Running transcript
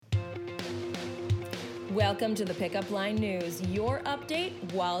Welcome to the Pickup Line News, your update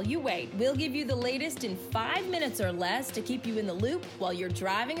while you wait. We'll give you the latest in 5 minutes or less to keep you in the loop while you're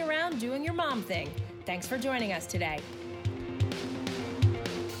driving around doing your mom thing. Thanks for joining us today.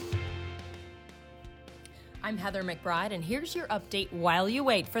 I'm Heather McBride, and here's your update while you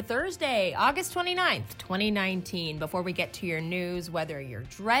wait for Thursday, August 29th, 2019. Before we get to your news, whether you're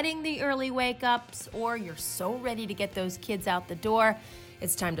dreading the early wake-ups or you're so ready to get those kids out the door,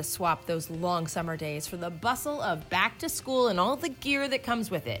 it's time to swap those long summer days for the bustle of back to school and all the gear that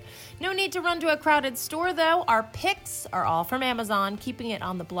comes with it. No need to run to a crowded store, though. Our picks are all from Amazon, keeping it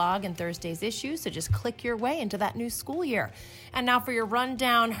on the blog in Thursday's issue, so just click your way into that new school year. And now for your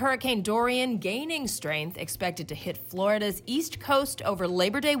rundown, Hurricane Dorian gaining strength, expected to hit Florida's east coast over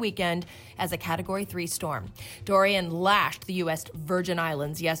Labor Day weekend as a Category 3 storm. Dorian lashed the U.S. Virgin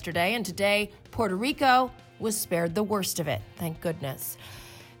Islands yesterday, and today, Puerto Rico was spared the worst of it, thank goodness.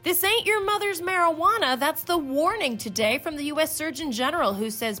 This ain't your mother's marijuana. That's the warning today from the U.S. Surgeon General,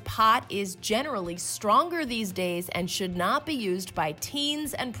 who says pot is generally stronger these days and should not be used by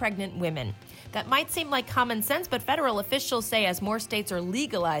teens and pregnant women. That might seem like common sense, but federal officials say as more states are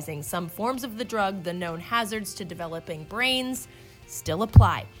legalizing some forms of the drug, the known hazards to developing brains still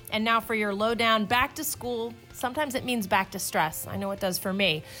apply. And now for your lowdown, back to school. Sometimes it means back to stress. I know it does for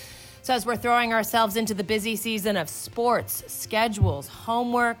me. So as we're throwing ourselves into the busy season of sports, schedules,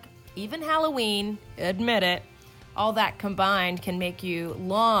 homework, even Halloween, admit it, all that combined can make you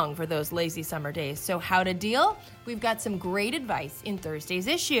long for those lazy summer days. So how to deal? We've got some great advice in Thursday's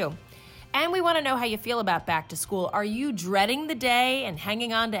issue. And we want to know how you feel about back to school. Are you dreading the day and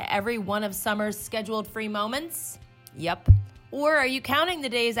hanging on to every one of summer's scheduled free moments? Yep. Or are you counting the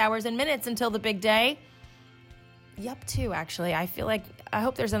days, hours, and minutes until the big day? Yep, too, actually. I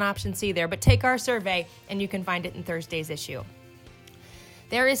hope there's an option C there, but take our survey and you can find it in Thursday's issue.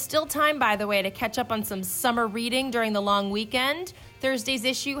 There is still time, by the way, to catch up on some summer reading during the long weekend. Thursday's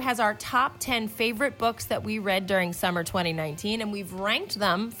issue has our top 10 favorite books that we read during summer 2019, and we've ranked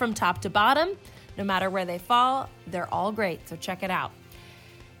them from top to bottom. No matter where they fall, they're all great, so check it out.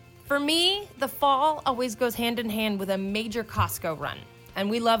 For me, the fall always goes hand in hand with a major Costco run, and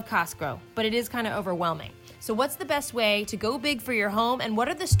we love Costco, but it is kind of overwhelming. So what's the best way to go big for your home, and what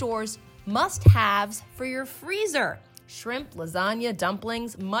are the store's must-haves for your freezer? Shrimp, lasagna,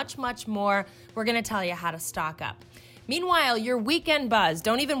 dumplings, much, much more. We're going to tell you how to stock up. Meanwhile, your weekend buzz.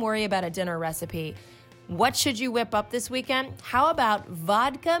 Don't even worry about a dinner recipe. What should you whip up this weekend? How about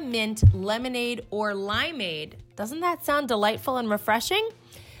vodka, mint, lemonade, or limeade? Doesn't that sound delightful and refreshing?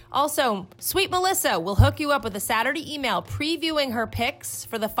 Also, Sweet Melissa will hook you up with a Saturday email previewing her picks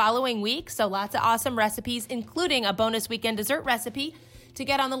for the following week. So lots of awesome recipes, including a bonus weekend dessert recipe. To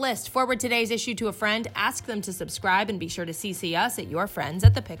get on the list, forward today's issue to a friend, ask them to subscribe, and be sure to CC us at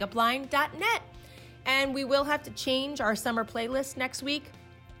yourfriends@thepickupline.net. And we will have to change our summer playlist next week,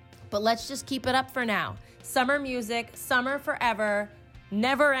 but let's just keep it up for now. Summer music, summer forever,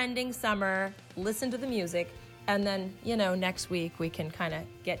 never-ending summer. Listen to the music. And then, next week we can kind of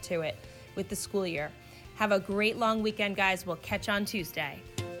get to it with the school year. Have a great long weekend, guys. We'll catch on Tuesday.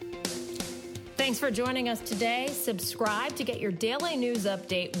 Thanks for joining us today. Subscribe to get your daily news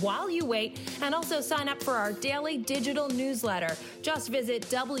update while you wait, and also sign up for our daily digital newsletter. Just visit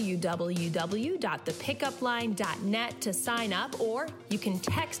www.thepickupline.net to sign up, or you can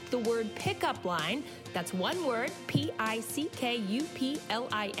text the word pickup line, that's one word,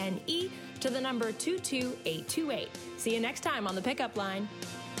 PICKUPLINE, to the number 22828. See you next time on The Pickup Line.